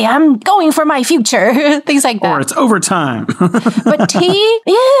bright day. I'm going for my future. Things like that. Or it's overtime. But tea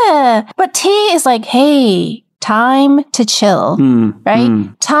is like, hey, time to chill, right?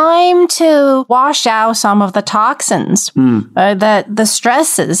 Time to wash out some of the toxins, the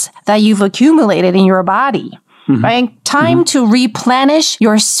stresses that you've accumulated in your body, right? Time to replenish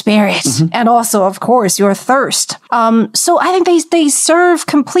your spirit and also, of course, your thirst. So I think they serve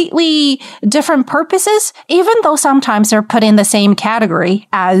completely different purposes, even though sometimes they're put in the same category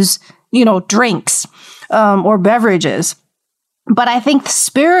as, drinks or beverages. But I think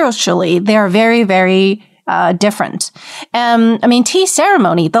spiritually, they're very, very different. Tea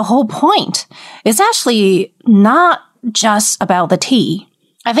ceremony, the whole point is actually not just about the tea.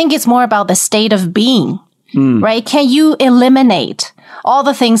 I think it's more about the state of being, right? Can you eliminate all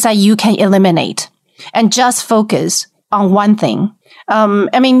the things that you can eliminate and just focus on one thing?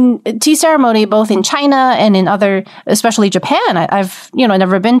 Tea ceremony, both in China and in other, especially Japan, I've,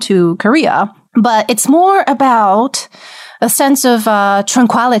 never been to Korea, but it's more about a sense of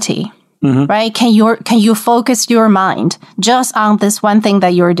tranquility. Right? Can you focus your mind just on this one thing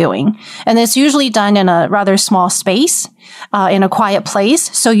that you're doing? And it's usually done in a rather small space, in a quiet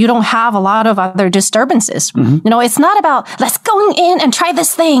place, so you don't have a lot of other disturbances. It's not about let's go in and try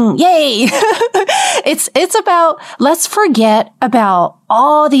this thing, yay! It's about let's forget about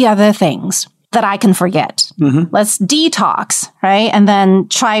all the other things that I can forget. Let's detox, right? And then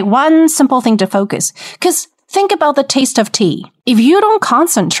try one simple thing to focus. Because think about the taste of tea. If you don't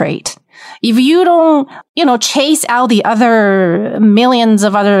concentrate, if you don't, chase out the other millions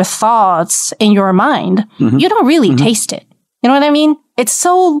of other thoughts in your mind, you don't really taste it. You know what I mean? It's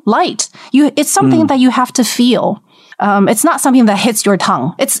so light. It's something that you have to feel. It's not something that hits your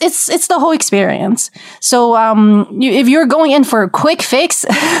tongue. It's the whole experience. So, if you're going in for a quick fix,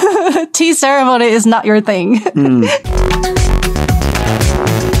 tea ceremony is not your thing.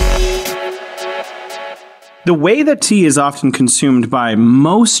 The way that tea is often consumed by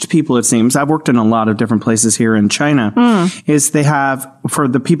most people, it seems, I've worked in a lot of different places here in China, is they have, for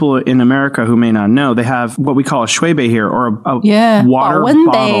the people in America who may not know, they have what we call a shui bei here, or a water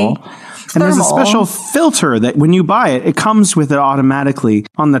bottle. And there's a special filter that when you buy it, it comes with it automatically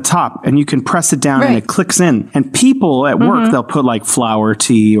on the top, and you can press it down and it clicks in. And people at work, they'll put like flower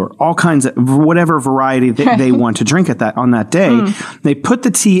tea or all kinds of whatever variety they want to drink on that day. They put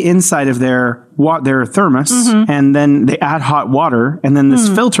the tea inside of their thermos, and then they add hot water, and then this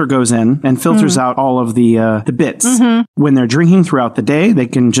filter goes in and filters out all of the bits. When they're drinking throughout the day, they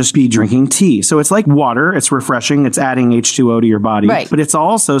can just be drinking tea. So it's like water. It's refreshing. It's adding H2O to your body, but it's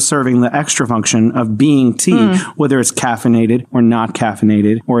also serving the extra function of being tea, whether it's caffeinated or not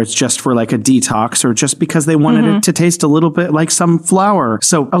caffeinated, or it's just for like a detox, or just because they wanted it to taste a little bit like some flour.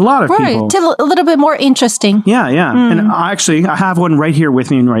 So a lot of people, a little bit more interesting. And I have one right here with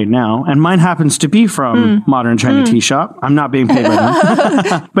me right now, and mine happens to be from Modern China Tea Shop. I'm not being paid by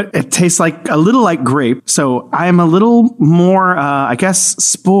them, but it tastes like a little like grape. So I'm a little more, I guess,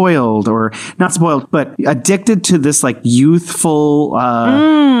 spoiled, or not spoiled, but addicted to this like youthful,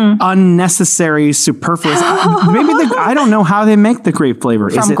 unnecessary, superfluous. Maybe I don't know how they make the grape flavor.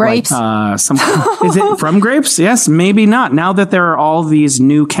 From is it grapes? Is it from grapes? Yes, maybe not. Now that there are all these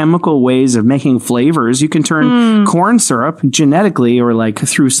new chemical ways of making flavors, you can turn corn syrup genetically or like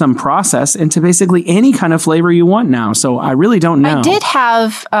through some process into into basically any kind of flavor you want now. So I really don't know. I did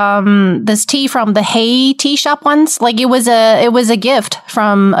have this tea from the Hey tea shop once. Like it was a gift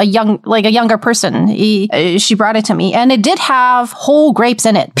from a younger person. She brought it to me, and it did have whole grapes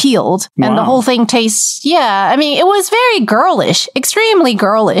in it, peeled, and the whole thing tastes. Yeah, I mean, it was very girlish, extremely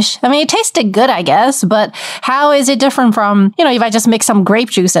girlish. I mean, it tasted good, I guess, but how is it different from if I just mix some grape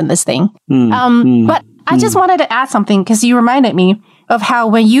juice in this thing? But I just wanted to add something because you reminded me of how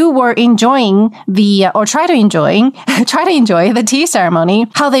when you were enjoying try to enjoy the tea ceremony,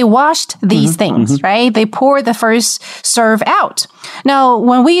 how they washed these things, right? They pour the first serve out. Now,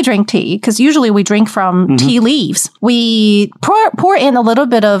 when we drink tea, because usually we drink from tea leaves, we pour in a little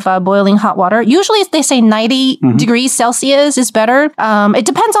bit of boiling hot water. Usually they say 90 degrees Celsius is better. It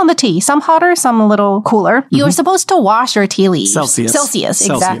depends on the tea. Some hotter, some a little cooler. You're supposed to wash your tea leaves. Celsius,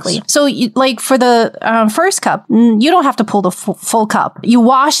 exactly. So for the first cup, you don't have to pull the full cup. You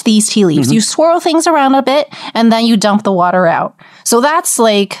wash these tea leaves. You swirl things around a bit, and then you dump the water out. So that's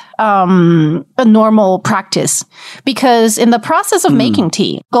like a normal practice, because in the process of making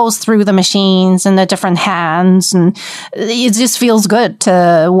tea, it goes through the machines and the different hands, and it just feels good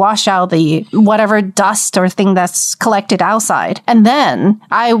to wash out the whatever dust or thing that's collected outside. And then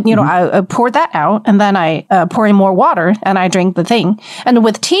I pour that out, and then I pour in more water, and I drink the thing. And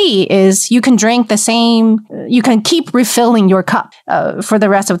with tea is you can drink the same, you can keep refilling your cup for the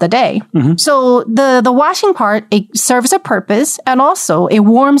rest of the day. So the washing part, it serves a purpose, and also it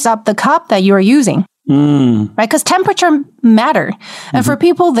warms up the cup that you're using. Right? Because temperature matter. And for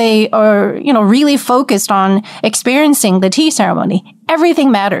people, they are, really focused on experiencing the tea ceremony.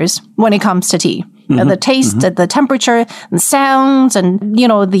 Everything matters when it comes to tea. The taste, the temperature, the sounds, and,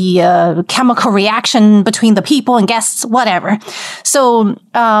 the chemical reaction between the people and guests, whatever. So,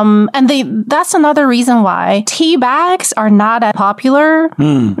 that's another reason why tea bags are not as popular.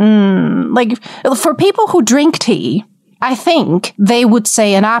 Like, for people who drink tea, I think they would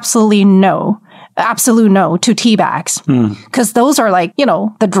say an absolute no to tea bags. Because those are like,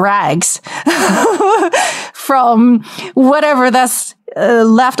 the drags from whatever that's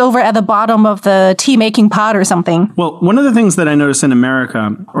left over at the bottom of the tea making pot or something. Well, one of the things that I noticed in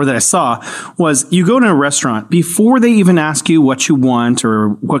America, or that I saw, was you go to a restaurant, before they even ask you what you want or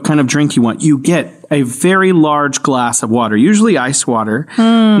what kind of drink you want, you get a very large glass of water, usually ice water.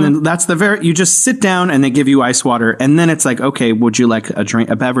 And then that's you just sit down and they give you ice water. And then it's like, okay, would you like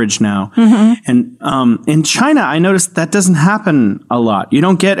a beverage now? And in China, I noticed that doesn't happen a lot. You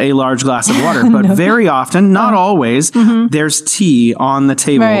don't get a large glass of water, but very often, not always, there's tea on the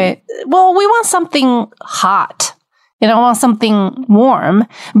table. Right. Well, we want something hot. Want something warm.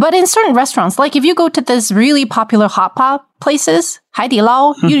 But in certain restaurants, like if you go to this really popular hot pot places,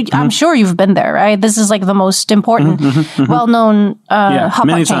 Haidilao, I'm sure you've been there, right? This is like the most important, well-known hot pot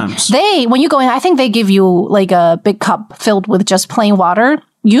many chain. times. When you go in, I think they give you like a big cup filled with just plain water.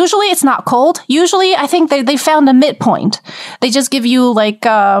 Usually it's not cold. Usually I think they found a midpoint. They just give you like,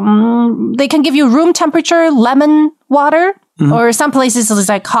 they can give you room temperature lemon water. Or some places it's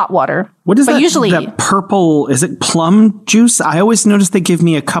like hot water. What is that? Usually, that purple, is it plum juice? I always notice they give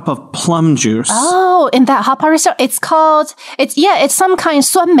me a cup of plum juice. Oh, in that hot pot restaurant, it's some kind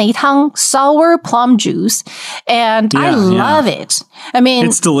酸梅汤, sour plum juice. And I love it. I mean,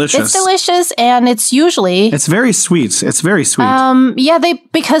 it's delicious. It's delicious, and it's very sweet. It's very sweet.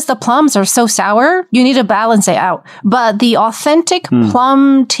 Because the plums are so sour, you need to balance it out. But the authentic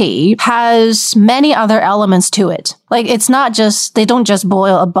plum tea has many other elements to it. Like, it's not just, they don't just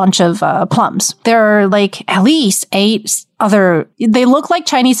boil a bunch of plums. There are like at least 8 they look like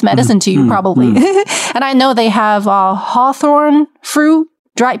Chinese medicine to you, probably. And I know they have hawthorn fruit,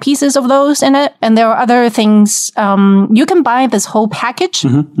 dried pieces of those in it. And there are other things. You can buy this whole package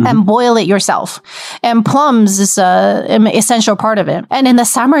and boil it yourself. And plums is an essential part of it. And in the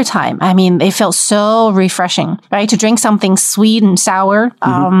summertime, I mean, they feel so refreshing, right? To drink something sweet and sour.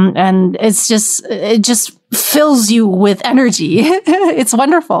 And it just fills you with energy. It's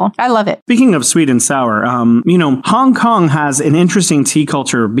wonderful. I love it. Speaking of sweet and sour, Hong Kong has an interesting tea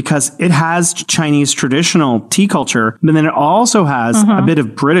culture because it has Chinese traditional tea culture, but then it also has a bit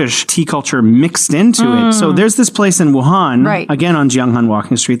of British tea culture mixed into it. So there's this place in Wuhan, again on Jianghan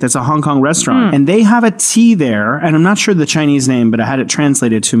Walking Street, that's a Hong Kong restaurant, and they have a tea there, and I'm not sure the Chinese name, but I had it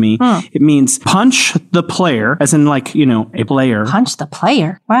translated to me. It means punch the player, as in like, a player. Punch the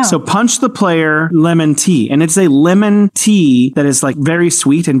player. Wow. So punch the player lemon tea. And it's a lemon tea that is like very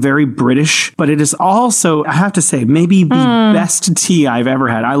sweet and very British, but it is also, I have to say, maybe the best tea I've ever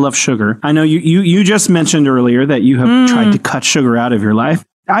had. I love sugar. I know you just mentioned earlier that you have tried to cut sugar out of your life.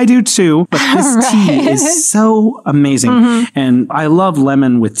 I do too, but this tea is so amazing. And I love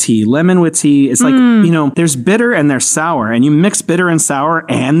lemon with tea. Lemon with tea, it's like, there's bitter and there's sour, and you mix bitter and sour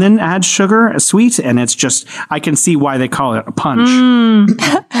and then add sugar, sweet, and it's just, I can see why they call it a punch.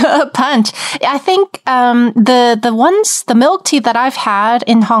 A punch. I think the milk tea that I've had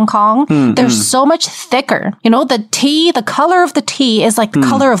in Hong Kong, they're so much thicker. The color of the tea is like the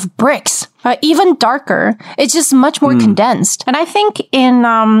color of bricks. Even darker. It's just much more condensed. And I think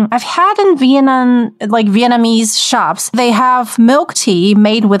I've had in Vietnam, like Vietnamese shops, they have milk tea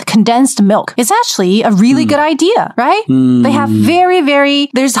made with condensed milk. It's actually a really good idea, right? They have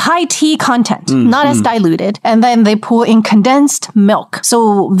there's high tea content, not as diluted. And then they pour in condensed milk.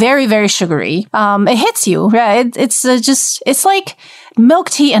 So very, very sugary. It hits you, right? It's like milk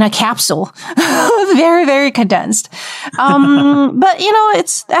tea in a capsule. Very, very condensed. But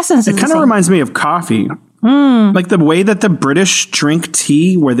its essence is it kind of reminds me of coffee. Like the way that the British drink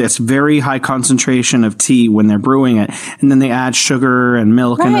tea, where there's very high concentration of tea when they're brewing it, and then they add sugar and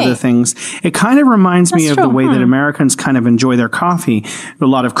milk and other things. It kind of reminds me of the way that Americans kind of enjoy their coffee. A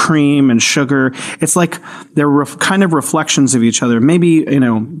lot of cream and sugar. It's like they're kind of reflections of each other. Maybe,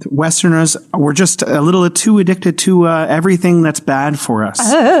 Westerners, we're just a little too addicted to everything that's bad for us.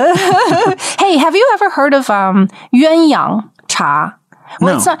 Hey, have you ever heard of Yuan Yang Cha?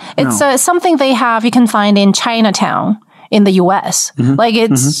 Well, no, it's something they have, you can find in Chinatown in the US. Like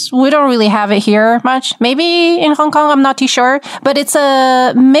we don't really have it here much. Maybe in Hong Kong, I'm not too sure. But it's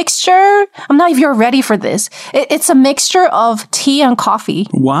a mixture. I'm not if you're ready for this. It's a mixture of tea and coffee.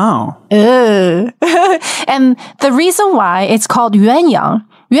 Wow. And the reason why it's called Yuan Yang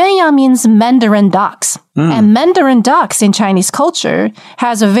means Mandarin ducks. And Mandarin ducks in Chinese culture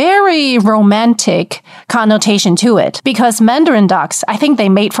has a very romantic connotation to it because Mandarin ducks, I think they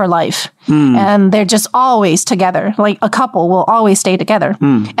mate for life. And they're just always together. Like a couple will always stay together.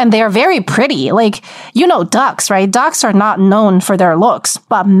 And they are very pretty. Like, ducks, right? Ducks are not known for their looks,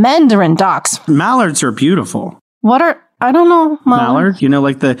 but Mandarin ducks. Mallards are beautiful. I don't know. Mallard,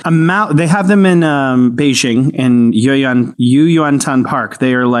 like they have them in Beijing in Yuyuantan Park.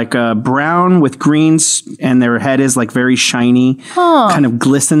 They are like brown with greens, and their head is like very shiny, kind of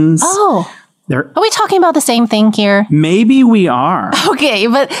glistens. Oh. Are we talking about the same thing here? Maybe we are. Okay,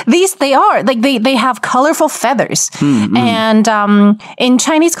 but they are. Like they have colorful feathers. And in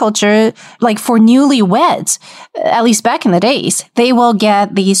Chinese culture, like for newlyweds, at least back in the days, they will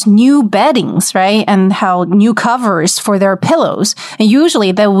get these new beddings, right? And new covers for their pillows. And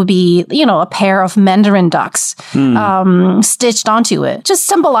usually there will be, a pair of Mandarin ducks stitched onto it. Just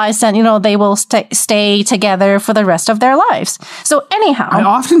symbolize that, they will stay together for the rest of their lives. So anyhow. I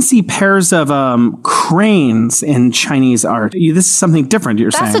often see pairs of cranes in Chinese art. This is something different, you're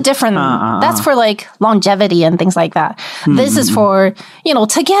saying. That's a different, that's for like longevity and things like that. This is for,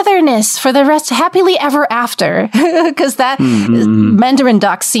 togetherness for the rest, happily ever after. Because Mandarin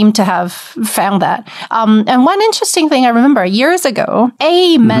ducks seem to have found that. And one interesting thing I remember years ago,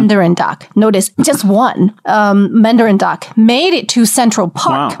 a Mandarin duck, notice just one Mandarin duck made it to Central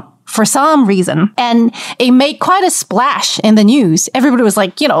Park. Wow. For some reason. And it made quite a splash in the news. Everybody was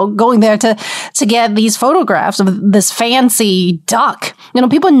like, going there to get these photographs of this fancy duck.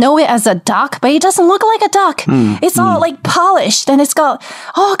 People know it as a duck, but it doesn't look like a duck. It's all like polished and it's got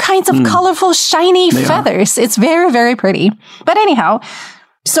all kinds of colorful, shiny feathers. It's very, very pretty. But anyhow,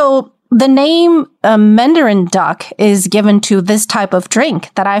 so the name Mandarin duck is given to this type of drink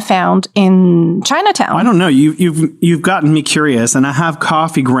that I found in Chinatown. I don't know. You've gotten me curious, and I have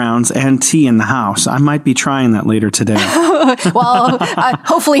coffee grounds and tea in the house. I might be trying that later today. Well,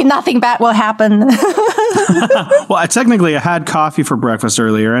 hopefully nothing bad will happen. Well, technically, I had coffee for breakfast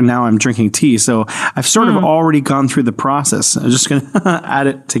earlier, and now I'm drinking tea. So I've sort of already gone through the process. I'm just going to add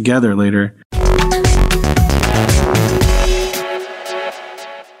it together later.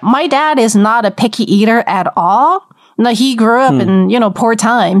 My dad is not a picky eater at all. No, he grew up in, poor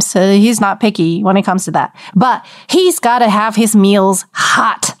times. So he's not picky when it comes to that. But he's got to have his meals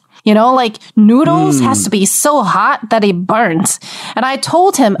hot. Like noodles has to be so hot that it burns. And I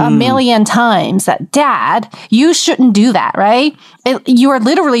told him a million times that, Dad, you shouldn't do that, right? You are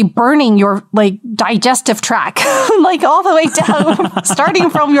literally burning your digestive tract, all the way down,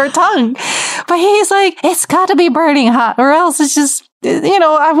 starting from your tongue. But he's like, it's got to be burning hot or else it's just,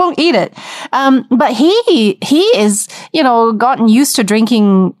 I won't eat it. But he is, gotten used to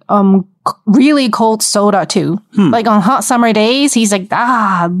drinking, really cold soda too. Like on hot summer days, he's like,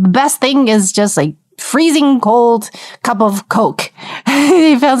 the best thing is just like freezing cold cup of Coke.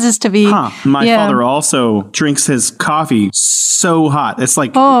 He found this to be... My father also drinks his coffee so hot. It's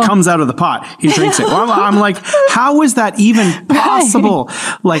like comes out of the pot. He drinks it. Well, I'm like, how is that even possible?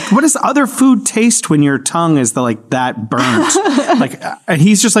 Like, what does other food taste when your tongue is that burnt? And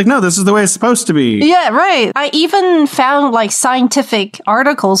he's just like, no, this is the way it's supposed to be. Yeah, right. I even found scientific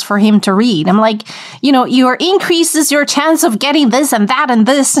articles for him to read. I'm like, your increases your chance of getting this and that and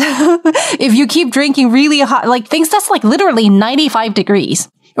this if you keep drinking really hot, things that's literally 95 degrees.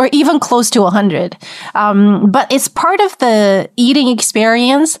 Or even close to 100. But it's part of the eating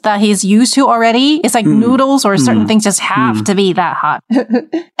experience that he's used to already. It's like noodles or certain things just have to be that hot.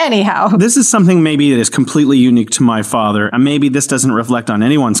 Anyhow. This is something maybe that is completely unique to my father. And maybe this doesn't reflect on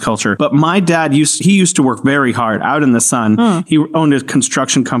anyone's culture. But my dad used to work very hard out in the sun. He owned a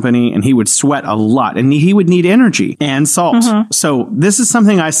construction company and he would sweat a lot. And he would need energy and salt. So this is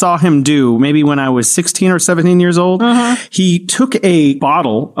something I saw him do maybe when I was 16 or 17 years old. He took a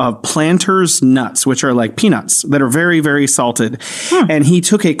bottle of Planters nuts, which are like peanuts that are very, very salted. And he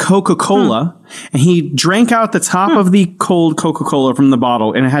took a Coca-Cola and he drank out the top of the cold Coca-Cola from the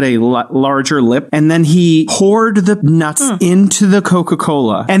bottle, and it had a larger lip. And then he poured the nuts into the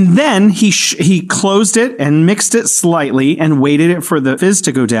Coca-Cola. And then he closed it and mixed it slightly and waited it for the fizz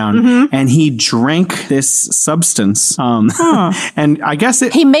to go down. And he drank this substance. And I guess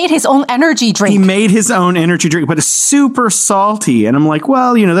he made his own energy drink. He made his own energy drink, but it's super salty. And I'm like,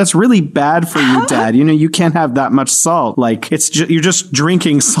 well, that's really bad for you, Dad. You can't have that much salt. You're just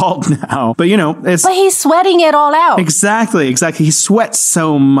drinking salt now. But but he's sweating it all out. Exactly. He sweats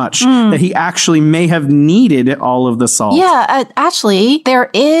so much that he actually may have needed all of the salt. Yeah, actually,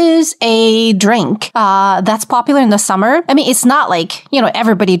 there is a drink that's popular in the summer. I mean, it's not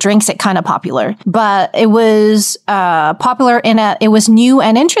everybody drinks it kind of popular, but it was popular in it was new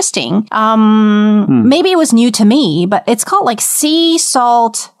and interesting. Maybe it was new to me, but it's called sea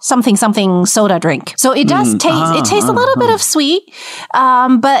salt something soda drink. So it does taste, it tastes a little bit of sweet,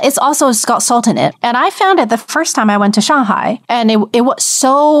 but it's got salt in it. And I found it the first time I went to Shanghai, and it was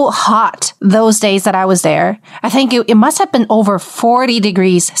so hot those days that I was there. I think it must have been over 40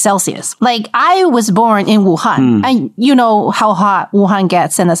 degrees Celsius. I was born in Wuhan, and you know how hot Wuhan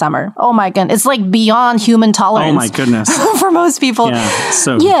gets in the summer. Oh my goodness. It's beyond human tolerance. Oh my goodness. For most people.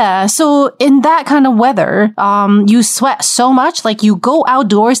 Yeah. So in that kind of weather, you sweat so much, you go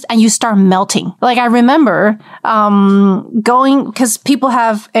outdoors and you start melting. I remember going, because people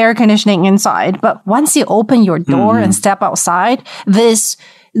have air conditioning inside, but once you open your door and step outside, this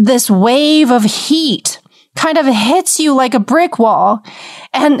wave of heat kind of hits you like a brick wall,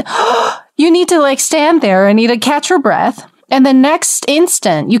 and you need to stand there and need to catch your breath. And the next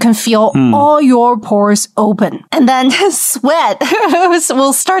instant, you can feel all your pores open. And then sweat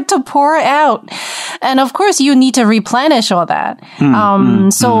will start to pour out. And of course, you need to replenish all that.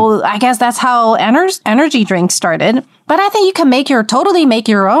 So I guess that's how energy drinks started. But I think you can totally make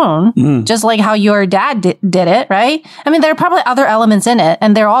your own, just like how your dad did it, right? I mean, there are probably other elements in it,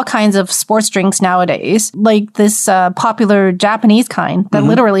 and there are all kinds of sports drinks nowadays, like this popular Japanese kind that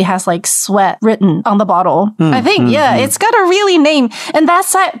literally has sweat written on the bottle. I think, it's got a really name, and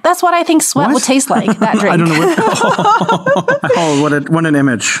that's what I think sweat would taste like. That drink. I don't know what an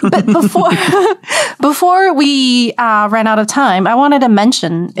image. But before we ran out of time, I wanted to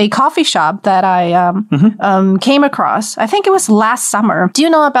mention a coffee shop that I came across. I think it was last summer. Do you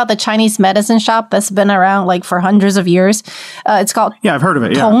know about the Chinese medicine shop that's been around for hundreds of years? It's called I've heard of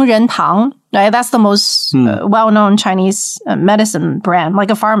it. Tongren Tang. Right? That's the most well-known Chinese medicine brand, like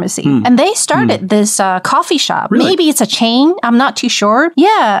a pharmacy. And they started this coffee shop. Really? Maybe it's a chain. I'm not too sure.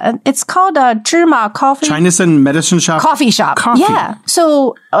 Yeah, it's called Zhima Coffee. Chinese medicine shop? Coffee shop. Coffee. Yeah.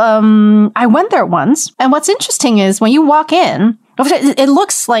 So I went there once. And what's interesting is when you walk in, it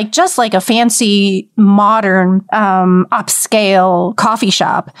looks just like a fancy, modern, upscale coffee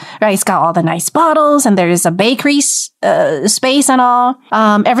shop, right? It's got all the nice bottles, and there's a bakery space and all.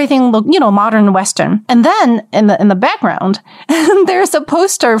 Everything look, modern Western. And then in the background, there's a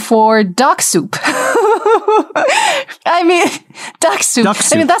poster for duck soup. I mean, duck soup.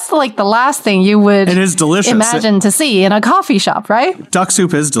 I mean, that's the last thing you would it is delicious. Imagine to see in a coffee shop, right? Duck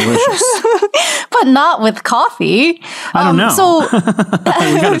soup is delicious. But not with coffee. I don't know. So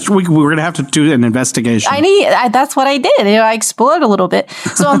we're going to have to do an investigation. That's what I did. I explored a little bit.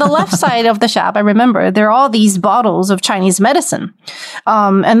 So on the left side of the shop, I remember there are all these bottles of Chinese medicine.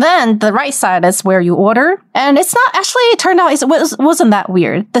 And then the right side is where you order. And it's not, actually, it turned out it wasn't that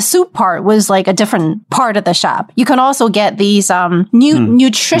weird. The soup part was a different part of the shop. You can also get these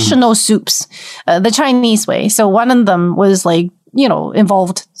nutritional soups, the Chinese way. So one of them was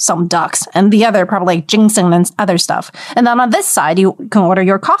involved some ducks, and the other probably like ginseng and other stuff. And then on this side, you can order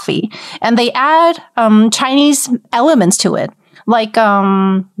your coffee, and they add Chinese elements to it. Like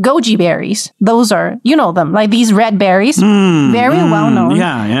goji berries. Those are, them, like these red berries. Very well known.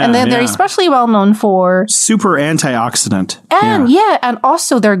 Yeah. And they're especially well known for... Super antioxidant. And and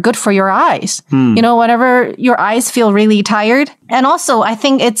also they're good for your eyes. Whenever your eyes feel really tired. And also, I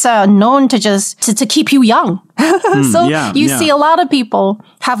think it's known to to keep you young. So you see a lot of people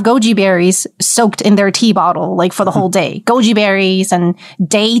have goji berries soaked in their tea bottle, like for the whole day. Goji berries and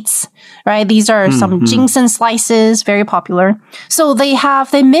dates, right? These are some ginseng slices, very popular. So they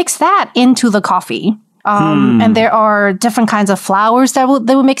mix that into the coffee. And there are different kinds of flowers that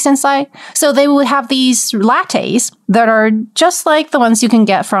they would mix inside. So they would have these lattes that are just like the ones you can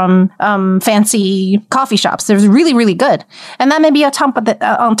get from fancy coffee shops. They're really, really good. And then maybe on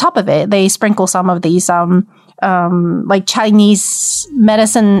top of it, they sprinkle some of these like Chinese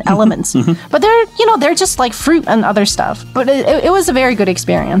medicine elements. But they're just like fruit and other stuff. But it was a very good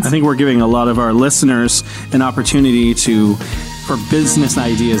experience. I think we're giving a lot of our listeners an opportunity for business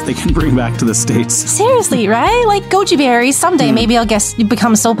ideas they can bring back to the States. Seriously, right? Like goji berries. Someday maybe I'll guess you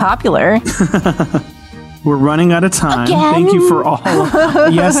become so popular. We're running out of time. Again? Thank you for all.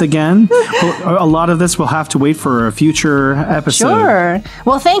 Yes, again. A lot of this will have to wait for a future episode. Sure.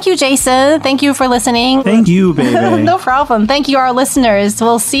 Well, thank you, Jason. Thank you for listening. Thank you, baby. No problem. Thank you, our listeners.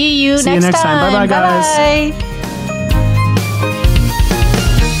 We'll see you next time. Bye-bye, guys. Bye-bye.